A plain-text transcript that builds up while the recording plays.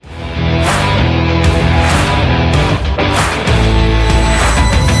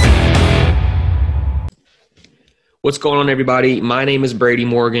What's going on, everybody? My name is Brady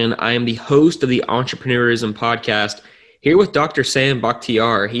Morgan. I am the host of the Entrepreneurism Podcast, here with Dr. Sam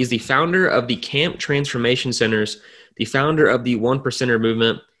Bakhtiar. He's the founder of the Camp Transformation Centers, the founder of the One Percenter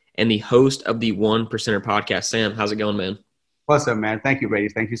Movement, and the host of the One Percenter Podcast. Sam, how's it going, man? What's up, man? Thank you, Brady.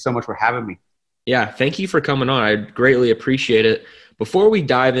 Thank you so much for having me. Yeah, thank you for coming on. I greatly appreciate it. Before we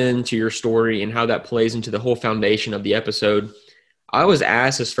dive into your story and how that plays into the whole foundation of the episode, I was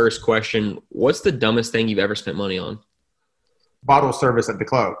asked this first question: what's the dumbest thing you've ever spent money on? Bottle service at the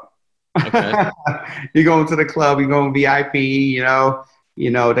club. Okay. You go into the club, you go in VIP,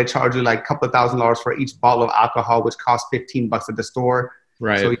 they charge you like a couple of $1,000 for each bottle of alcohol, which costs $15 at the store.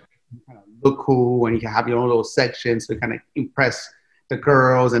 Right. So you kind of look cool and you can have your own little section to kind of impress the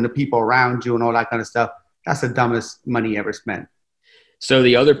girls and the people around you and all that kind of stuff. That's the dumbest money ever spent. So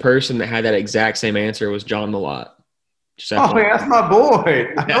the other person that had that exact same answer was John Malott. Oh, man, that's my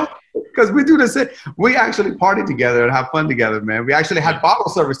boy. Because we do this. We actually party together and have fun together, man. We actually had bottle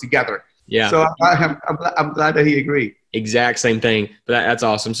service together. Yeah. So I'm glad that he agreed. Exact same thing. But that's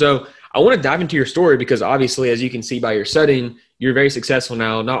awesome. So I want to dive into your story because obviously, as you can see by your setting, you're very successful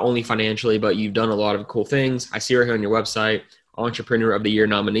now, not only financially, but you've done a lot of cool things. I see right here on your website, Entrepreneur of the Year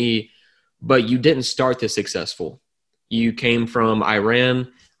nominee, but you didn't start this successful. You came from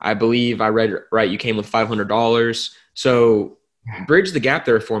Iran. I believe I read right. You came with $500. So bridge the gap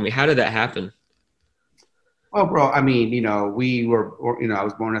there for me. How did that happen? Well, bro, I mean, I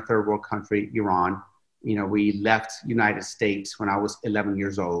was born in a third world country, Iran. We left United States when I was 11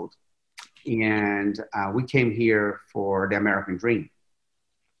 years old. And we came here for the American dream.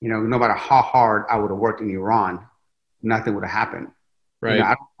 No matter how hard I would have worked in Iran, nothing would have happened. Right. I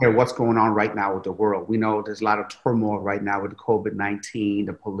don't care what's going on right now with the world. We know there's a lot of turmoil right now with the COVID-19,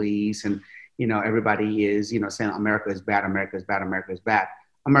 the police, and everybody is, saying America is bad, America is bad, America is bad.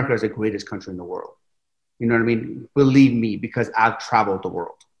 America is the greatest country in the world. You know what I mean? Believe me, because I've traveled the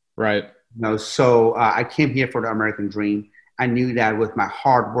world. Right. So I came here for the American dream. I knew that with my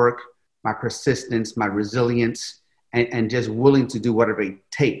hard work, my persistence, my resilience, and just willing to do whatever it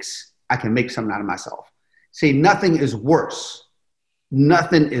takes, I can make something out of myself. See, nothing is worse.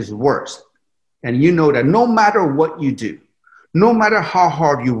 Nothing is worse. And you know that no matter what you do, no matter how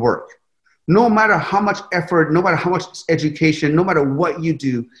hard you work, no matter how much effort, no matter how much education, no matter what you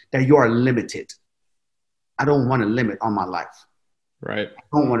do, that you are limited. I don't want a limit on my life. Right.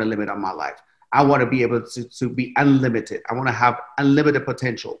 I don't want a limit on my life. I want to be able to be unlimited. I want to have unlimited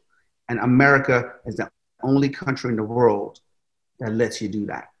potential. And America is the only country in the world that lets you do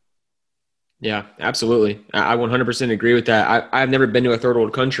that. Yeah, absolutely. I 100% agree with that. I've never been to a third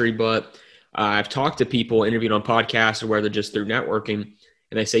world country, but I've talked to people, interviewed on podcasts or whether just through networking,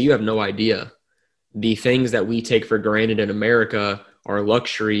 and they say you have no idea. The things that we take for granted in America are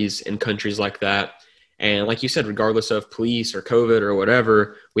luxuries in countries like that. And like you said, regardless of police or COVID or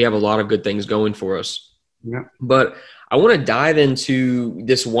whatever, we have a lot of good things going for us. Yeah. But I want to dive into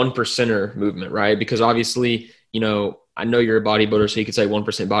this one percenter movement, right? Because obviously, I know you're a bodybuilder, so you could say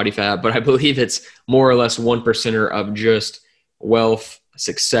 1% body fat, but I believe it's more or less 1%er of just wealth,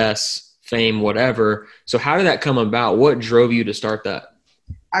 success, fame, whatever. So how did that come about? What drove you to start that?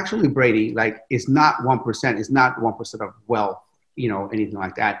 Actually, Brady, it's not 1%. It's not 1% of wealth, anything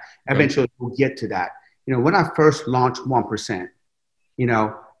like that. Eventually, we'll get to that. When I first launched 1%,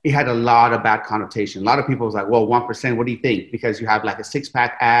 it had a lot of bad connotation. A lot of people was like, well, 1%, what do you think? Because you have like a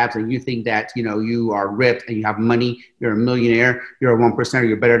six-pack abs and you think that, you are ripped and you have money, you're a millionaire, you're a 1%er,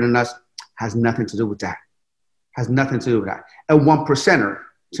 you're better than us. Has nothing to do with that. Has nothing to do with that. A 1%er,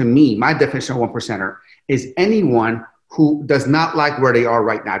 to me, my definition of 1%er is anyone who does not like where they are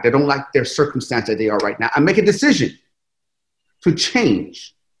right now. They don't like their circumstance that they are right now and make a decision to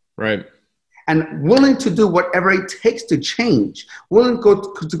change. Right. And willing to do whatever it takes to change, willing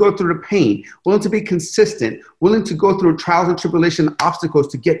to go through the pain, willing to be consistent, willing to go through trials and tribulation obstacles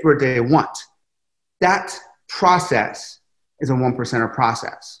to get where they want. That process is a 1%er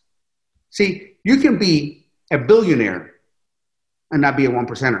process. See, you can be a billionaire and not be a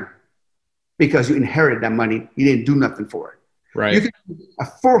 1%er because you inherited that money. You didn't do nothing for it. Right. You can be a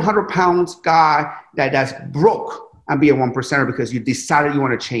 400 pounds guy that's broke and be a 1%er because you decided you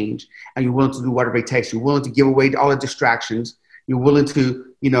want to change and you're willing to do whatever it takes. You're willing to give away all the distractions. You're willing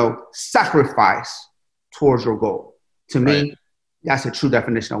to, sacrifice towards your goal. To me, that's a true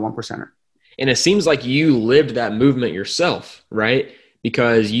definition of 1%er. And it seems like you lived that movement yourself, right?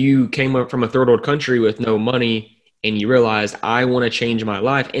 Because you came up from a third world country with no money and you realized, I want to change my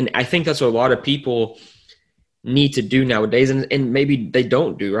life. And I think that's what a lot of people need to do nowadays. And maybe they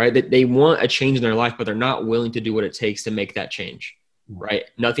don't do, right? They want a change in their life, but they're not willing to do what it takes to make that change. right?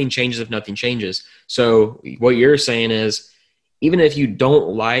 Nothing changes if nothing changes. So what you're saying is, even if you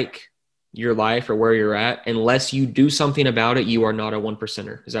don't like your life or where you're at, unless you do something about it, you are not a one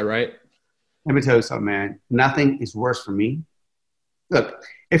percenter. Is that right? Let me tell you something, man. Nothing is worse for me. Look,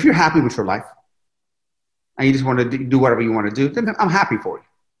 if you're happy with your life and you just want to do whatever you want to do, then I'm happy for you.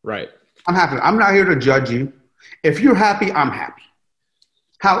 Right. I'm happy. I'm not here to judge you. If you're happy, I'm happy.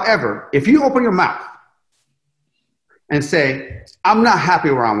 However, if you open your mouth and say, I'm not happy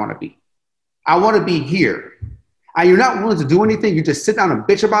where I want to be, I want to be here, and you're not willing to do anything, you just sit down and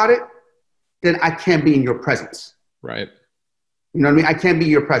bitch about it, then I can't be in your presence. Right. You know what I mean? I can't be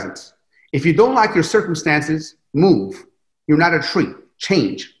in your presence. If you don't like your circumstances, move. You're not a tree.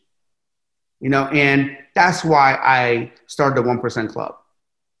 Change. You know, and that's why I started the 1% Club,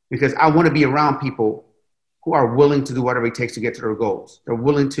 because I want to be around people who are willing to do whatever it takes to get to their goals. They're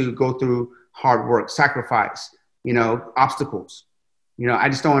willing to go through hard work, sacrifice, you know, obstacles. You know, I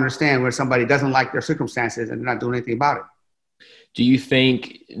just don't understand where somebody doesn't like their circumstances and they're not doing anything about it. Do you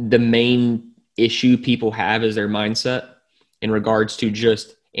think the main issue people have is their mindset in regards to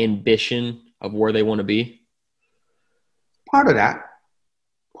just ambition of where they want to be? Part of that.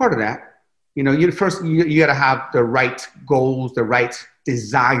 You know, you got to have the right goals, the right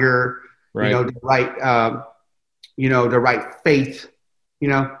desire, right. You know, the right faith. You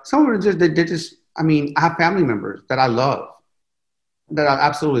know, some of them they just, I mean, I have family members that I love, that I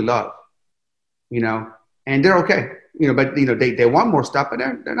absolutely love, you know, and they're okay, you know, but, you know, they want more stuff, but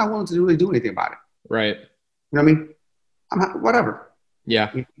they're not willing to really do anything about it. Right. You know what I mean? Whatever.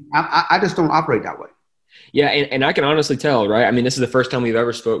 Yeah. I just don't operate that way. Yeah. And I can honestly tell, right? I mean, this is the first time we've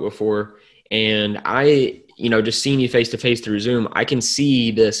ever spoke before. And I, you know, just seeing you face to face through Zoom, I can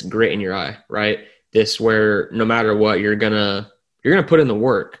see this grit in your eye, right? This where no matter what, you're gonna put in the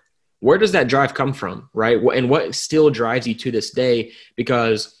work. Where does that drive come from, right? And what still drives you to this day?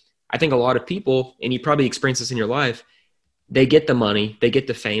 Because I think a lot of people, and you probably experience this in your life, they get the money, they get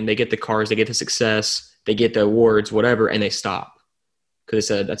the fame, they get the cars, they get the success, they get the awards, whatever, and they stop. Because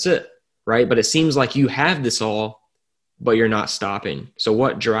they said, that's it, right? But it seems like you have this all, but you're not stopping. So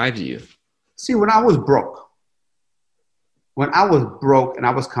what drives you? See, when I was broke and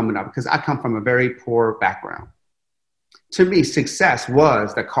I was coming up, because I come from a very poor background, to me, success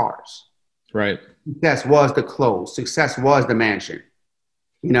was the cars. Right. Success was the clothes. Success was the mansion,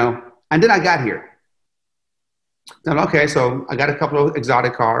 you know? And then I got here. Then, okay, so I got a couple of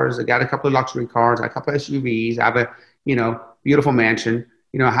exotic cars. I got a couple of luxury cars. I got a couple of SUVs. I have a, you know, beautiful mansion.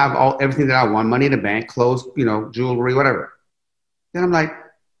 You know, I have everything that I want, money in the bank, clothes, you know, jewelry, whatever. Then I'm like,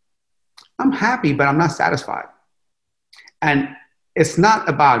 I'm happy, but I'm not satisfied. And it's not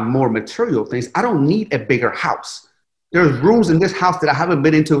about more material things. I don't need a bigger house. There's rooms in this house that I haven't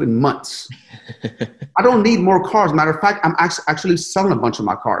been into in months. I don't need more cars. Matter of fact, I'm actually selling a bunch of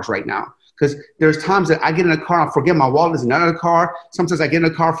my cars right now, because there's times that I get in a car, I forget my wallet is in another car. Sometimes I get in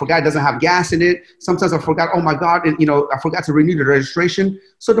a car, forgot it doesn't have gas in it. Sometimes I forgot, oh my God, and, you know, I forgot to renew the registration.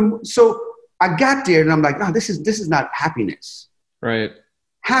 So I got there and I'm like, no, this is not happiness. Right.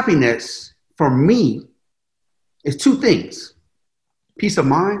 Happiness for me is two things: peace of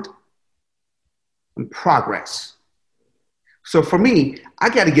mind and progress. So for me, I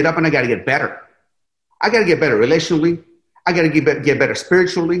got to get up and I got to get better. I got to get better relationally. I got to get better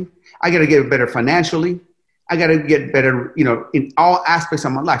spiritually. I got to get better financially. I got to get better, you know, in all aspects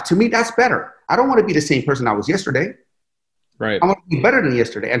of my life. To me, that's better. I don't want to be the same person I was yesterday. Right. I want to be better than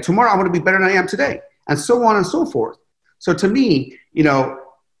yesterday. And tomorrow I want to be better than I am today, and so on and so forth. So to me, you know,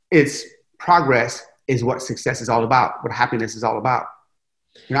 it's progress is what success is all about, what happiness is all about.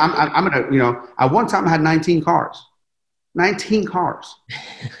 You know, I'm going to, you know, at one time I had 19 cars. 19 cars.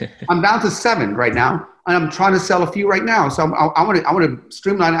 I'm down to 7 right now, and I'm trying to sell a few right now. So I want to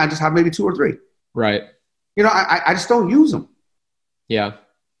streamline it. I just have maybe 2 or 3. Right. You know, I just don't use them. Yeah.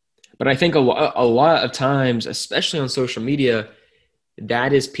 But I think a lot of times, especially on social media,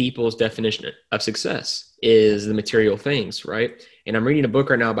 that is people's definition of success, is the material things, right? And I'm reading a book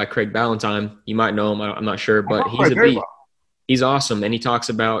right now by Craig Ballantyne. You might know him. I'm not sure, but he's a beast. Well. He's awesome. And he talks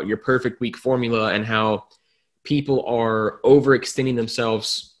about your perfect week formula and how people are overextending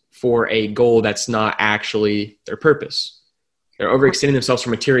themselves for a goal that's not actually their purpose. They're overextending themselves for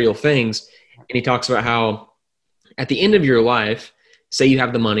material things. And he talks about how at the end of your life, say you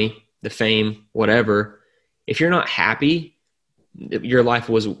have the money, the fame, whatever, if you're not happy, your life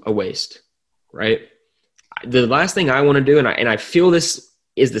was a waste, right? The last thing I want to do, and I feel this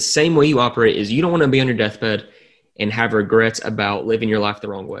is the same way you operate, is you don't want to be on your deathbed and have regrets about living your life the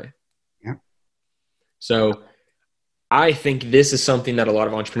wrong way. Yeah. So I think this is something that a lot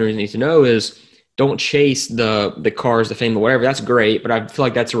of entrepreneurs need to know is don't chase the cars, the fame, or whatever. That's great, but I feel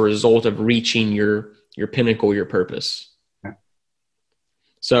like that's a result of reaching your pinnacle, your purpose. Yeah.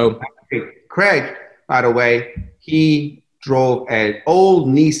 So Craig, by the way, he drove an old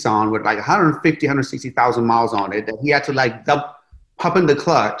Nissan with like 150, 160,000 miles on it that he had to like pump in the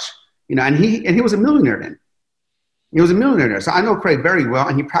clutch, you know, and he was a millionaire then. He was a millionaire. So I know Craig very well,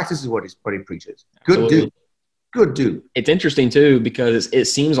 and he practices what he preaches. Good absolutely. dude. Good dude. It's interesting too, because it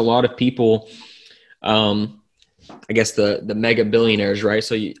seems a lot of people, I guess the mega billionaires, right?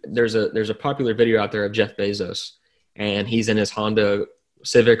 So there's a popular video out there of Jeff Bezos, and he's in his Honda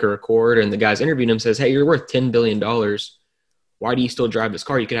Civic or Accord, and the guy's interviewing him, says, "Hey, you're worth $10 billion. Why do you still drive this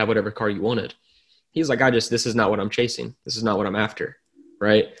car? You could have whatever car you wanted." He's like, this is not what I'm chasing. This is not what I'm after.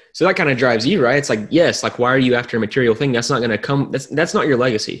 Right. So that kind of drives you, right? It's like, yes, like, why are you after a material thing? That's not going to come. That's not your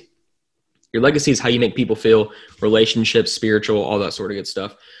legacy. Your legacy is how you make people feel, relationships, spiritual, all that sort of good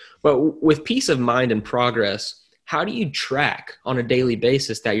stuff. But with peace of mind and progress, how do you track on a daily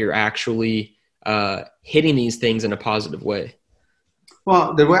basis that you're actually hitting these things in a positive way?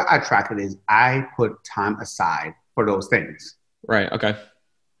 Well, the way I track it is I put time aside for those things. Right. Okay.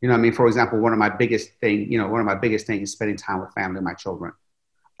 You know what I mean? For example, one of my biggest things is spending time with family and my children.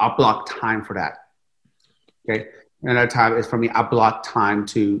 I'll block time for that. Okay. Another time is for me, I block time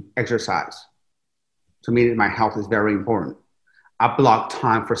to exercise. To me, my health is very important. I block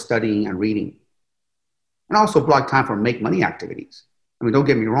time for studying and reading. And also block time for make money activities. I mean, don't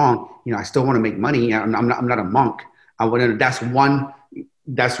get me wrong. You know, I still want to make money. I'm not a monk. That's one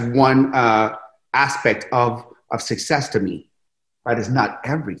aspect of success to me, but it's not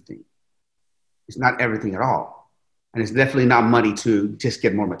everything. It's not everything at all. And it's definitely not money to just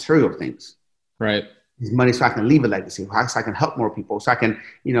get more material things. Right. It's money so I can leave a legacy, so I can help more people, so I can,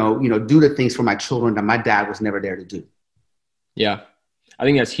 do the things for my children that my dad was never there to do. Yeah. I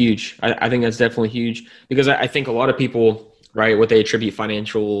think that's huge. I think that's definitely huge, because I think a lot of people, right, what they attribute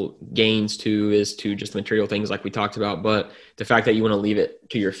financial gains to is to just material things like we talked about. But the fact that you want to leave it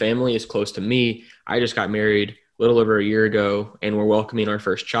to your family is close to me. I just got married a little over a year ago, and we're welcoming our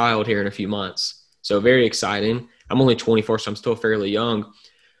first child here in a few months. So very exciting. I'm only 24, so I'm still fairly young.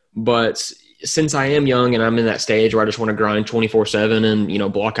 But since I am young and I'm in that stage where I just want to grind 24/7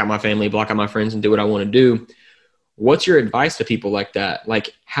 and, block out my family, block out my friends, and do what I want to do, what's your advice to people like that?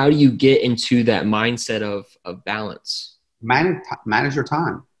 Like, how do you get into that mindset of balance? Manage your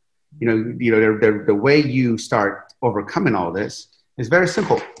time. The way you start overcoming all this is very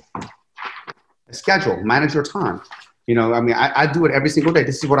simple. Schedule, manage your time. I do it every single day.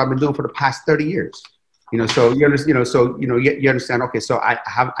 This is what I've been doing for the past 30 years. So you understand. Okay, so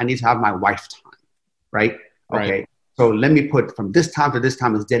I need to have my wife time, right? Okay, right. So let me put from this time to this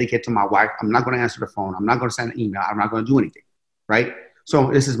time is dedicated to my wife. I'm not going to answer the phone. I'm not going to send an email. I'm not going to do anything, right?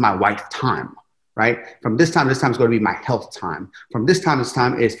 So this is my wife time, right? From this time to this time is going to be my health time. From this time to this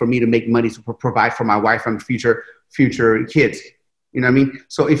time is for me to make money to provide for my wife and future kids. You know what I mean?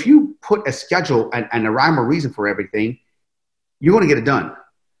 So if you put a schedule and a rhyme or reason for everything, you're going to get it done.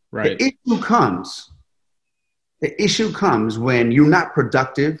 Right. The issue comes when you're not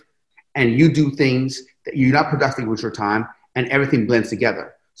productive and you do things that you're not productive with your time and everything blends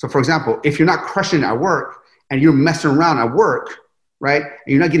together. So for example, if you're not crushing at work and you're messing around at work, right? And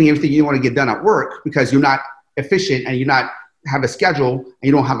you're not getting everything you want to get done at work because you're not efficient and you're not have a schedule and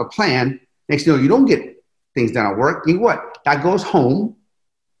you don't have a plan. Next thing you know, you don't get things done at work. You know what? That goes home.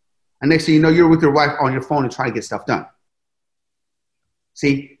 And next thing you know, you're with your wife on your phone and trying to get stuff done.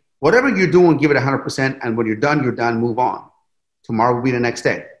 See, whatever you're doing, give it 100%. And when you're done, move on. Tomorrow will be the next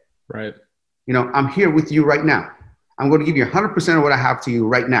day. Right. I'm here with you right now. I'm going to give you 100% of what I have to you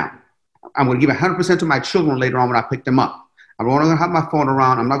right now. I'm going to give 100% to my children later on when I pick them up. I'm not going to have my phone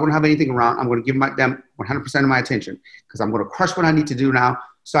around. I'm not going to have anything around. I'm going to give them 100% of my attention because I'm going to crush what I need to do now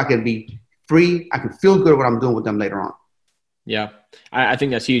so I can be free. I can feel good what I'm doing with them later on. Yeah, I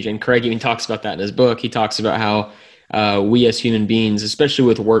think that's huge. And Craig even talks about that in his book. He talks about how we as human beings, especially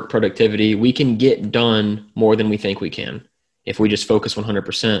with work productivity, we can get done more than we think we can if we just focus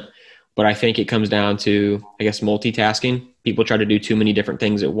 100%. But I think it comes down to, I guess, multitasking. People try to do too many different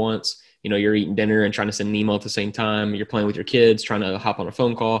things at once. You're eating dinner and trying to send an email at the same time. You're playing with your kids, trying to hop on a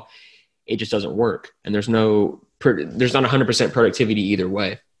phone call. It just doesn't work. And there's not 100% productivity either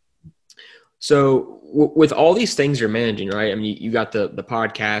way. So with all these things you're managing, right? I mean, you got the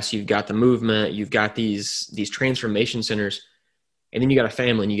podcast, you've got the movement, you've got these transformation centers, and then you got a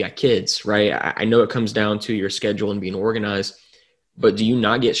family and you got kids, right? I know it comes down to your schedule and being organized, but do you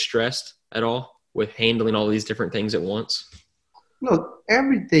not get stressed at all with handling all these different things at once? Look,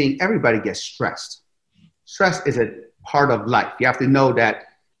 everybody gets stressed. Stress is a part of life. You have to know that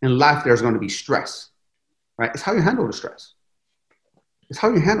In life, there's going to be stress, right? It's how you handle the stress. It's how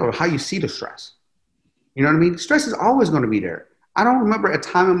you handle it, how you see the stress. You know what I mean? Stress is always going to be there. I don't remember a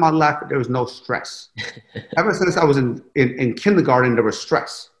time in my life that there was no stress. Ever since I was in kindergarten, there was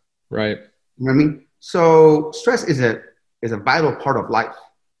stress. Right. You know what I mean? So stress is a vital part of life.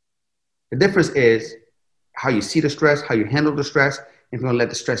 The difference is how you see the stress, how you handle the stress, if you're going to let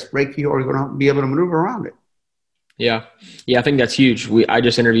the stress break you or you're going to be able to maneuver around it. Yeah. Yeah. I think that's huge. I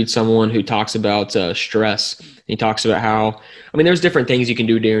just interviewed someone who talks about stress. He talks about how, there's different things you can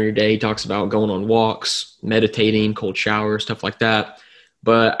do during your day. He talks about going on walks, meditating, cold showers, stuff like that.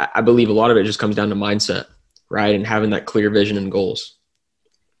 But I believe a lot of it just comes down to mindset, right? And having that clear vision and goals.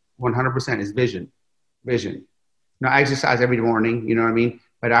 100% is vision. I exercise every morning, you know what I mean?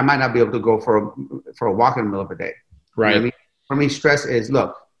 But I might not be able to go for a walk in the middle of the day. Right. You know what I mean? For me, stress is,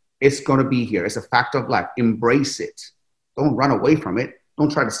 look, it's going to be here. It's a fact of life. Embrace it. Don't run away from it.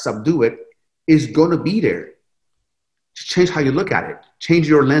 Don't try to subdue it. It's going to be there. Just change how you look at it. Change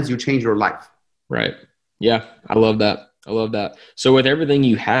your lens. You change your life. Right. Yeah. I love that. So with everything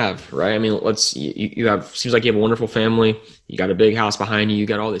you have, right? You have, seems like you have a wonderful family. You got a big house behind you. You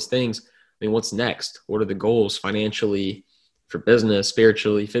got all these things. What's next? What are the goals financially, for business,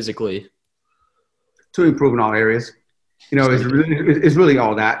 spiritually, physically? To improve in all areas. It's really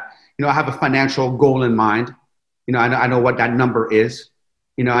all that. I have a financial goal in mind. I know what that number is.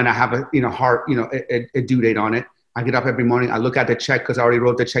 And I have a a due date on it. I get up every morning. I look at the check because I already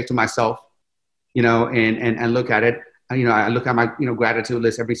wrote the check to myself. And look at it. I look at my gratitude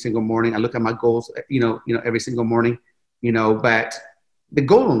list every single morning. I look at my goals. Every single morning. But the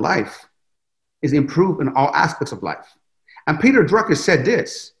goal in life is improve in all aspects of life. And Peter Drucker said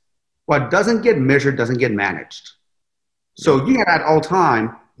this: what doesn't get measured doesn't get managed. So you at all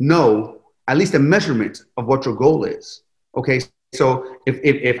time know at least a measurement of what your goal is. Okay. So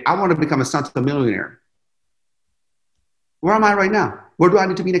if I want to become a centimillionaire, where am I right now? Where do I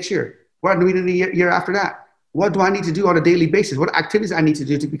need to be next year? Where do I need to be the year after that? What do I need to do on a daily basis? What activities I need to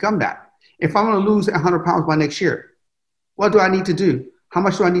do to become that? If I want to lose 100 pounds by next year, what do I need to do? How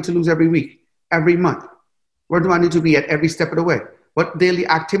much do I need to lose every week, every month? Where do I need to be at every step of the way? What daily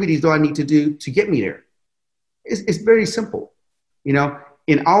activities do I need to do to get me there? It's very simple. In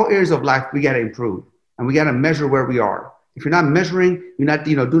all areas of life, we got to improve and we got to measure where we are. If you're not measuring, you're not,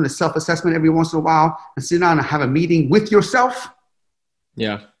 doing a self-assessment every once in a while and sit down and have a meeting with yourself.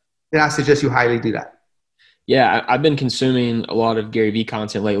 Yeah. Then I suggest you highly do that. Yeah. I've been consuming a lot of Gary Vee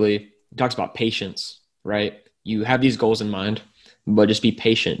content lately. He talks about patience, right? You have these goals in mind, but just be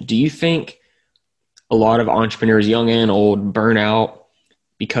patient. Do you think a lot of entrepreneurs, young and old, burn out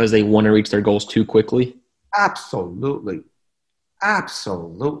because they want to reach their goals too quickly? Absolutely. That's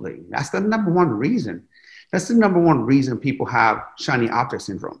the number one reason. That's the number one reason people have shiny object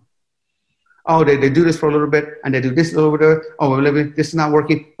syndrome. Oh, they do this for a little bit and they do this a little bit. Oh, this is not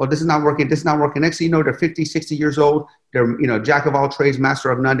working. Oh, this is not working. This is not working. Next thing you know, they're 50, 60 years old. They're, jack of all trades,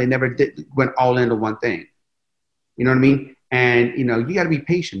 master of none. They never went all into one thing. You know what I mean? And, you got to be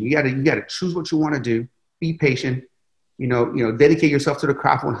patient. You got to choose what you want to do. Be patient. Dedicate yourself to the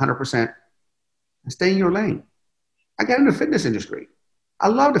craft 100% and stay in your lane. I got in the fitness industry. I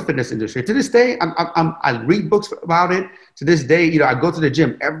love the fitness industry. To this day, I read books about it. To this day, I go to the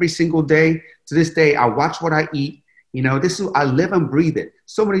gym every single day. To this day, I watch what I eat. I live and breathe it.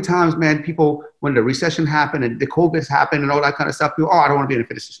 So many times, man, people, when the recession happened and the COVID happened and all that kind of stuff, people, I don't want to be in the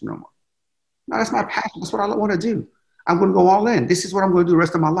fitness industry no more. No, that's my passion. That's what I want to do. I'm going to go all in. This is what I'm going to do the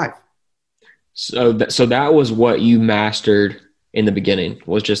rest of my life. So that was what you mastered in the beginning,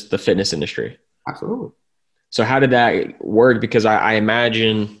 was just the fitness industry. Absolutely. So how did that work? Because I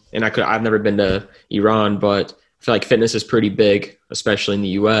imagine, and I've never been to Iran, but I feel like fitness is pretty big, especially in the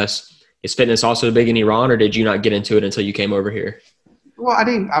US. Is fitness also big in Iran, or did you not get into it until you came over here? Well, I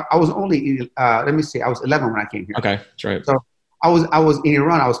didn't. I was only, I was 11 when I came here. Okay, that's right. So I was in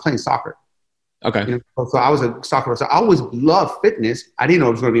Iran. I was playing soccer. Okay. So I was a soccer. So I always loved fitness. I didn't know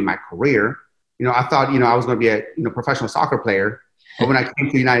it was going to be my career. I thought, I was going to be a professional soccer player. But when I came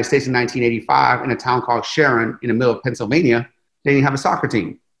to the United States in 1985 in a town called Sharon in the middle of Pennsylvania, they didn't have a soccer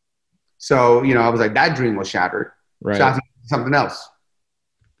team. So, I was like, that dream was shattered. Right. So I had to do something else.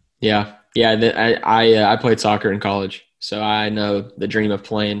 Yeah. Yeah. I played soccer in college, so I know the dream of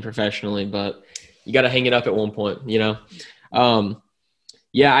playing professionally, but you got to hang it up at one point, Yeah.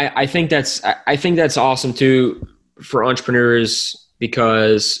 I think that's awesome too for entrepreneurs,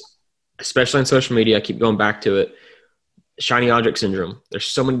 because especially on social media, I keep going back to it. Shiny object syndrome. There's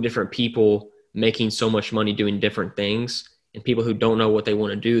so many different people making so much money doing different things, and people who don't know what they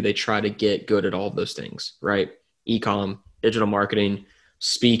want to do, they try to get good at all of those things, right? E-com, digital marketing,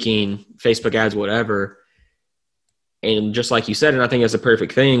 speaking, Facebook ads, whatever. And just like you said, and I think that's a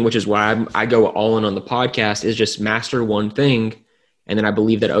perfect thing, which is why I go all in on the podcast, is just master one thing. And then I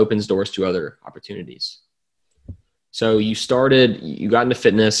believe that opens doors to other opportunities. So you got into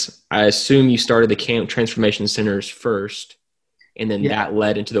fitness. I assume you started the camp transformation centers first, and then that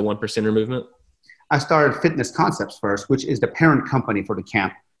led into the 1%er movement. I started Fitness Concepts first, which is the parent company for the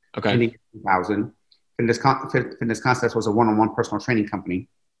camp. Okay. In 2000. Fitness Concepts was a one-on-one personal training company.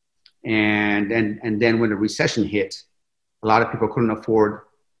 And then when the recession hit, a lot of people couldn't afford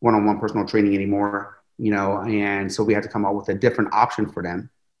one-on-one personal training anymore, and so we had to come up with a different option for them.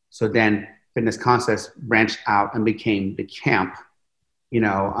 So then Fitness Concepts branched out and became the camp.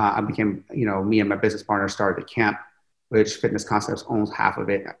 I became, me and my business partner started the camp, which Fitness Concepts owns half of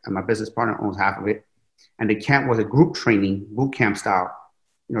it, and my business partner owns half of it. And the camp was a group training, boot camp style,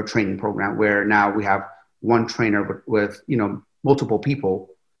 training program where now we have one trainer with multiple people,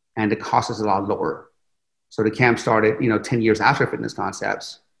 and the cost is a lot lower. So the camp started, 10 years after Fitness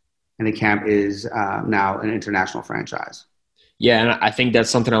Concepts, and the camp is now an international franchise. Yeah, and I think that's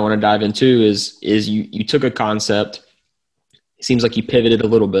something I want to dive into is you took a concept. It seems like you pivoted a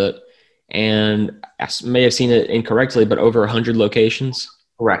little bit, and I may have seen it incorrectly, but over 100 locations.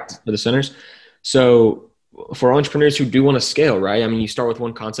 Correct. For the centers. So for entrepreneurs who do want to scale, right? I mean, you start with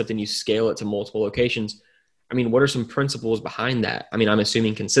one concept and you scale it to multiple locations. I mean, what are some principles behind that? I mean, I'm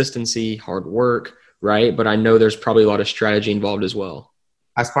assuming consistency, hard work, right? But I know there's probably a lot of strategy involved as well.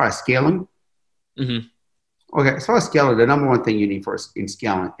 As far as scaling? Mm-hmm. Okay, as far as scaling, the number one thing you need in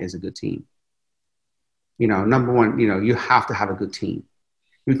scaling is a good team. Number one, you have to have a good team.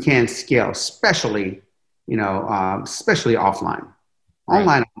 You can't scale, especially offline. Right.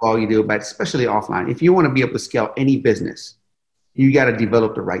 Online, all you do, but especially offline. If you want to be able to scale any business, you got to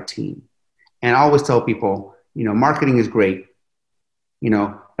develop the right team. And I always tell people, marketing is great,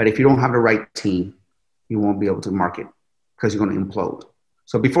 but if you don't have the right team, you won't be able to market because you're going to implode.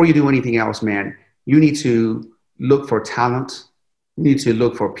 So before you do anything else, man, you need to look for talent. You need to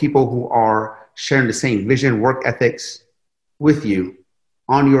look for people who are sharing the same vision, work ethics with you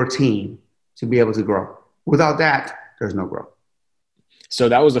on your team to be able to grow. Without that, there's no growth. So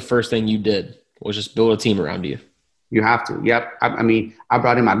that was the first thing you did, was just build a team around you. You have to. Yep. I mean, I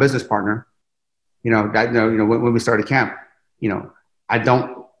brought in my business partner. When we started camp, I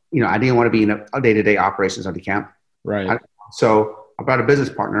didn't want to be in the day-to-day operations of the camp. Right. So I brought a business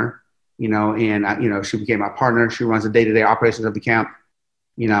partner, and she became my partner. She runs the day-to-day operations of the camp,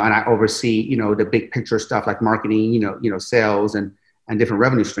 and I oversee, the big picture stuff like marketing, sales and different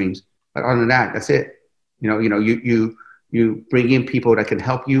revenue streams. But other than that, that's it. You bring in people that can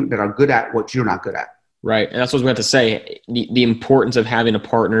help you, that are good at what you're not good at. Right. And that's what I was about to say. The importance of having a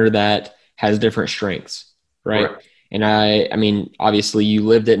partner that has different strengths. Right. Correct. And I mean, obviously you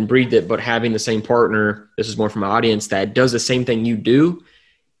lived it and breathed it, but having the same partner, this is more from my audience, that does the same thing you do,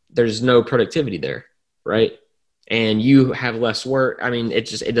 there's no productivity there. Right. And you have less work. I mean,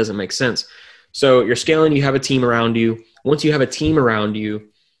 it doesn't make sense. So you're scaling, you have a team around you. Once you have a team around you,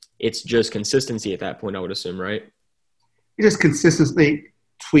 it's just consistency at that point, I would assume, right? You're just consistently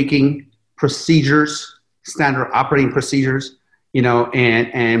tweaking procedures, standard operating procedures,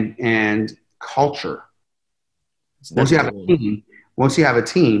 and culture. Once you have a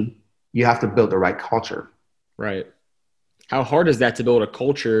team, you have to build the right culture. Right. How hard is that to build a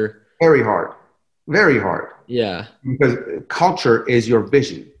culture? Very hard. Very hard. Yeah. Because culture is your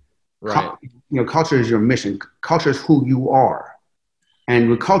vision. Right. Culture is your mission. Culture is who you are. And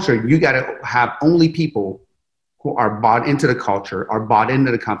with culture, you got to have only people who are bought into the culture, are bought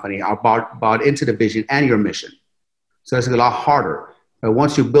into the company, are bought into the vision and your mission. So it's a lot harder. But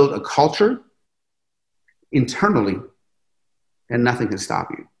once you build a culture internally, then nothing can stop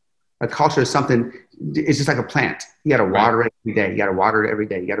you. A culture is something, it's just like a plant. You got to water it every day. You got to water it every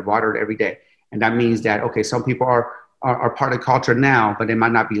day. You got to water it every day. And that means that, okay, some people are part of the culture now, but they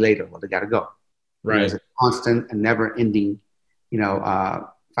might not be later. Well, they got to go. Right. It's a constant and never ending,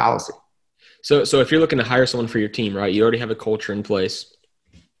 fallacy. So if you're looking to hire someone for your team, right, you already have a culture in place.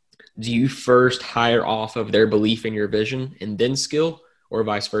 Do you first hire off of their belief in your vision and then skill, or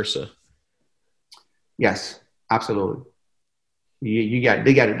vice versa? Yes, absolutely. They got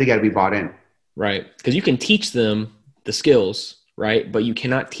to be bought in. Right. Because you can teach them the skills, right? But you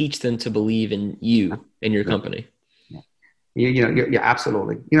cannot teach them to believe in you and your company. Yeah,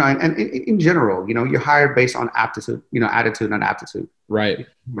 absolutely. And in general, you're hired based on aptitude, attitude and aptitude. Right.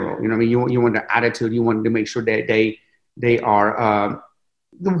 You want their attitude. You want to make sure that they are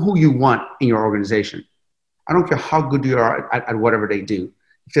who you want in your organization. I don't care how good you are at whatever they do.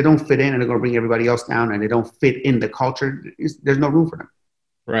 If they don't fit in and they're going to bring everybody else down and they don't fit in the culture, there's no room for them.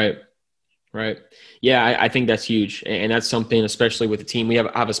 Right. Right. Yeah, I think that's huge. And that's something, especially with the team. I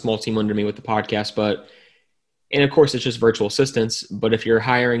have a small team under me with the podcast, and of course it's just virtual assistants. But if you're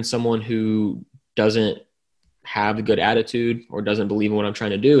hiring someone who doesn't have a good attitude or doesn't believe in what I'm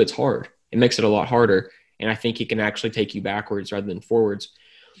trying to do, it's hard. It makes it a lot harder. And I think it can actually take you backwards rather than forwards.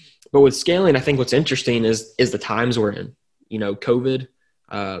 But with scaling, I think what's interesting is the times we're in. COVID,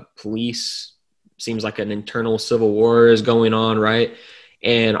 police, seems like an internal civil war is going on, right?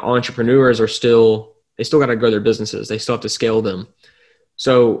 And entrepreneurs they still got to grow their businesses. They still have to scale them.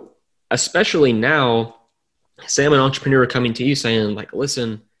 So especially now, say I'm an entrepreneur coming to you saying like,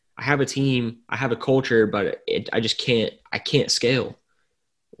 listen, I have a team, I have a culture, but I can't scale.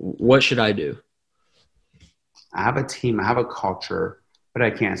 What should I do? I have a team, I have a culture, but I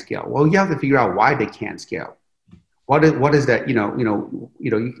can't scale. Well, you have to figure out why they can't scale. What is that? You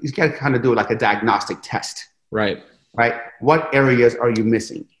got to kind of do like a diagnostic test, Right. right? What areas are you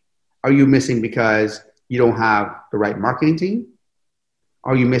missing? Are you missing because you don't have the right marketing team?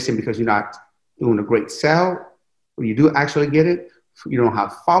 Are you missing because you're not doing a great sell? When you do actually get it, you don't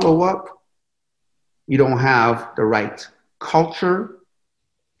have follow up. You don't have the right culture.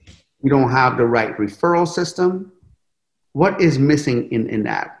 You don't have the right referral system. What is missing in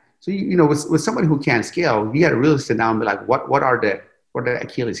that? So, with somebody who can't scale, you got to really sit down and be like, what are the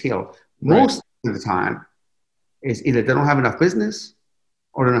Achilles heel? Right. Most of the time, is either they don't have enough business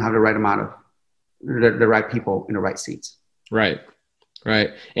or they don't have the right amount of the right people in the right seats. Right.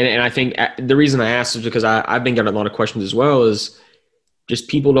 Right. And I think the reason I asked is because I've been getting a lot of questions as well, is just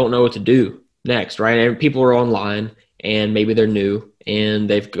people don't know what to do next, right? And people are online and maybe they're new and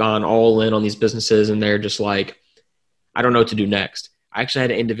they've gone all in on these businesses and they're just like, I don't know what to do next. I actually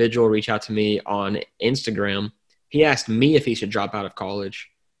had an individual reach out to me on Instagram. He asked me if he should drop out of college.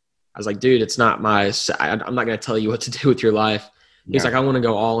 I was like, dude, I'm not going to tell you what to do with your life. He's like, I want to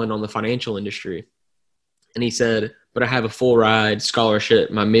go all in on the financial industry. And he said, but I have a full ride scholarship.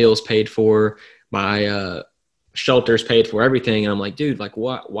 My meals paid for, my shelter's paid for, everything. And I'm like, dude, like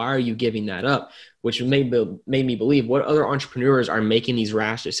what? Why are you giving that up? Which made me believe what other entrepreneurs are making these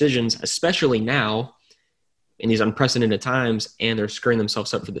rash decisions, especially now in these unprecedented times, and they're screwing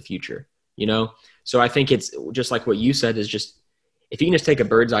themselves up for the future, So I think it's just like what you said, is just, if you can just take a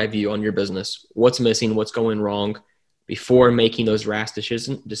bird's eye view on your business, what's missing, what's going wrong before making those rash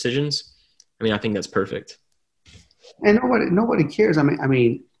decisions. I mean, I think that's perfect. And nobody cares. I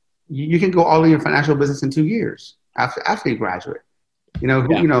mean, you can go all in your financial business in 2 years after you graduate.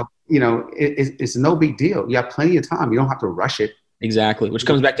 It's no big deal. You have plenty of time. You don't have to rush it. Exactly. Which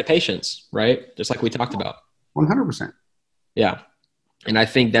comes back to patience, right? Just like we talked about. 100%. Yeah. And I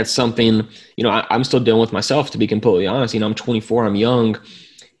think that's something, I'm still dealing with myself, to be completely honest. I'm 24, I'm young,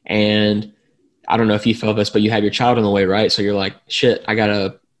 and I don't know if you feel this, but you have your child on the way, right? So you're like, shit, I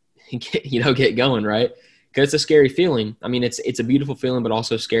gotta get going, right? Because it's a scary feeling. I mean, it's a beautiful feeling, but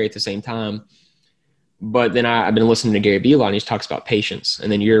also scary at the same time. But then I've been listening to Gary Vee a lot, and he talks about patience,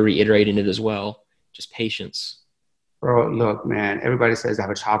 and then you're reiterating it as well, just patience. Bro, look, man, everybody says I have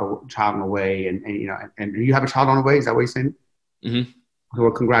a child on the way, and you have a child on the way. Is that what you're saying? Mm-hmm.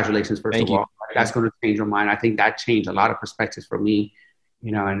 Well, congratulations, first Thank of all. you. That's going to change your mind. I think that changed a lot of perspectives for me,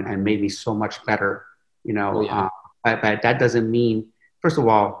 and made me so much better, Oh, yeah. But that doesn't mean, first of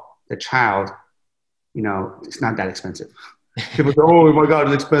all, the child, it's not that expensive. People say, oh my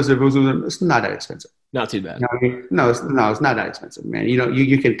God, it's expensive. It's not that expensive. Not too bad. No, it's not that expensive, man.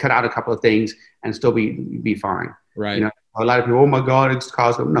 You can cut out a couple of things and still be fine. Right. A lot of people, oh my God, it's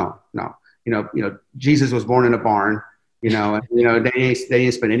Costco. No. Jesus was born in a barn. They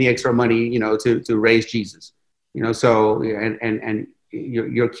didn't spend any extra money, to raise Jesus. So and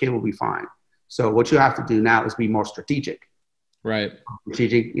your kid will be fine. So what you have to do now is be more strategic. Right.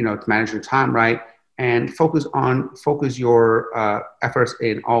 Strategic, to manage your time right, and focus your efforts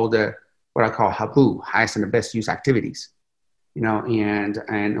in all the what I call HABU, highest and the best use activities.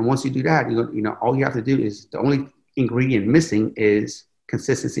 And once you do that, all you have to do is, the only ingredient missing is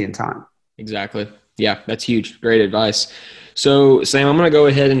consistency and time. Exactly. Yeah, that's huge. Great advice. So, Sam, I'm going to go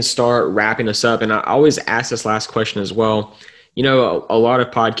ahead and start wrapping us up. And I always ask this last question as well. A lot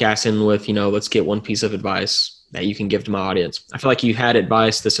of podcasting with, let's get one piece of advice that you can give to my audience. I feel like you had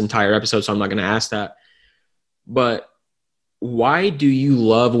advice this entire episode, so I'm not going to ask that. But why do you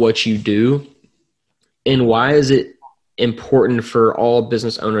love what you do? And why is it important for all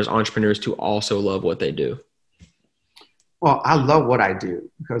business owners, entrepreneurs to also love what they do? Well, I love what I do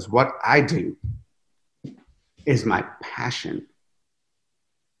because what I do is my passion.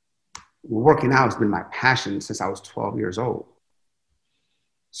 Working out has been my passion since I was 12 years old.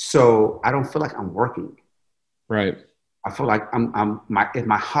 So I don't feel like I'm working. Right. I feel like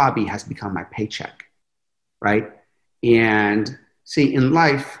my hobby has become my paycheck, right? And see, in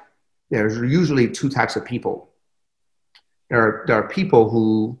life, there's usually two types of people. There are people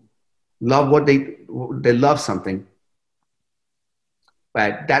who love they love something,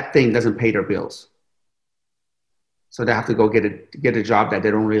 but that thing doesn't pay their bills. So they have to go get a job that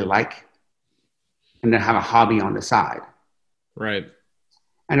they don't really like, and then have a hobby on the side. Right.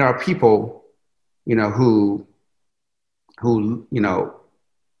 And there are people, who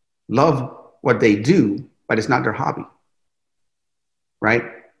love what they do, but it's not their hobby. Right?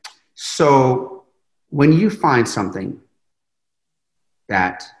 So when you find something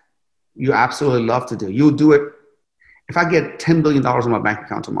that you absolutely love to do, you'll do it. If I get $10 billion in my bank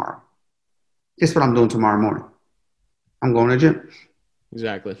account tomorrow, guess what I'm doing tomorrow morning? I'm going to the gym.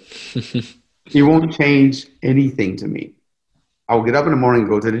 Exactly. It won't change anything to me. I will get up in the morning and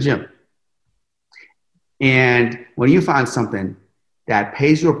go to the gym. And when you find something that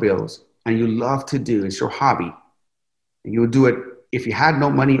pays your bills and you love to do, it's your hobby, and you'll do it if you had no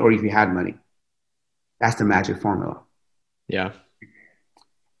money or if you had money. That's the magic formula. Yeah.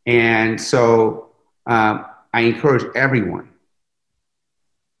 And so I encourage everyone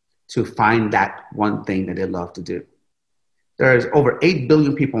to find that one thing that they love to do. There's over 8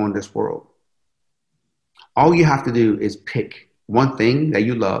 billion people in this world. All you have to do is pick one thing that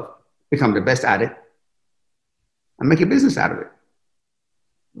you love, become the best at it, and make a business out of it.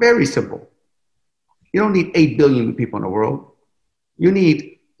 Very simple. You don't need 8 billion people in the world. You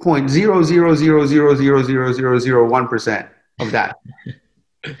need 0.000000001% of that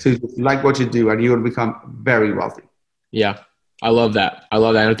to like what you do, and you're going to become very wealthy. Yeah, I love that.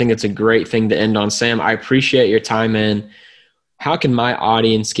 I think it's a great thing to end on. Sam, I appreciate your time, and how can my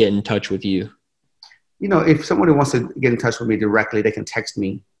audience get in touch with you? If somebody wants to get in touch with me directly, they can text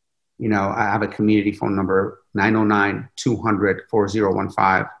me. I have a community phone number,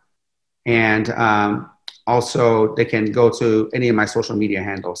 909-200-4015. And also, they can go to any of my social media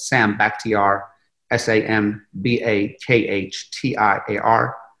handles, Sam Bakhtiar,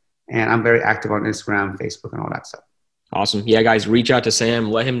 SAMBAKHTIAR. And I'm very active on Instagram, Facebook, and all that stuff. Awesome. Yeah, guys, reach out to Sam.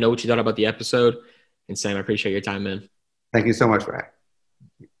 Let him know what you thought about the episode. And Sam, I appreciate your time, man. Thank you so much for that.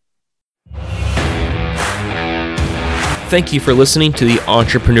 Thank you for listening to the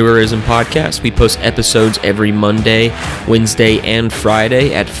Entrepreneurism Podcast. We post episodes every Monday, Wednesday, and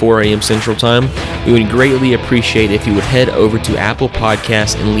Friday at 4 a.m. Central Time. We would greatly appreciate if you would head over to Apple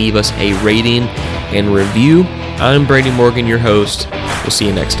Podcasts and leave us a rating and review. I'm Brady Morgan, your host. We'll see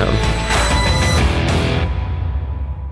you next time.